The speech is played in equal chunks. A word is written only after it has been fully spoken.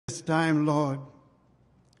time, Lord,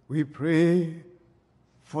 we pray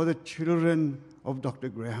for the children of Dr.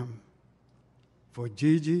 Graham, for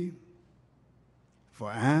Gigi, for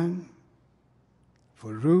Anne,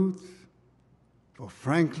 for Ruth, for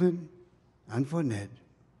Franklin, and for Ned.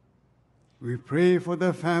 We pray for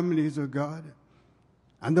their families, O God,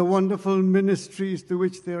 and the wonderful ministries to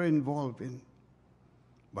which they are involved in.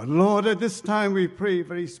 But Lord, at this time we pray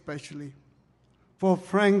very specially for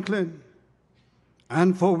Franklin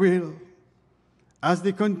and for Will, as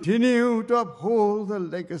they continue to uphold the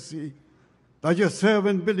legacy that your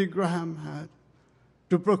servant Billy Graham had,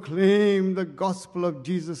 to proclaim the gospel of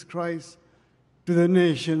Jesus Christ to the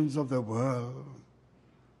nations of the world.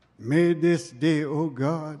 May this day, O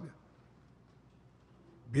God,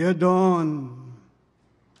 be a dawn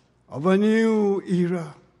of a new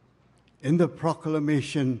era in the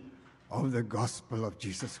proclamation of the gospel of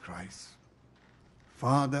Jesus Christ.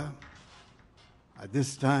 Father, at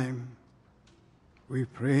this time, we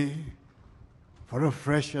pray for a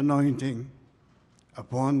fresh anointing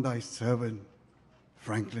upon thy servant,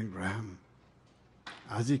 Franklin Graham,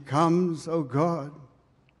 as he comes, O God,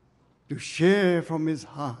 to share from his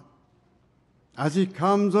heart, as he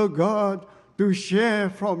comes, O God, to share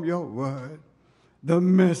from your word the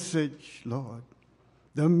message, Lord,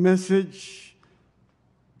 the message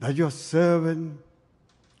that your servant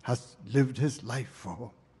has lived his life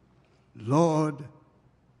for. Lord,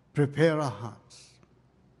 prepare our hearts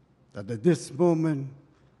that at this moment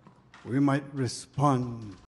we might respond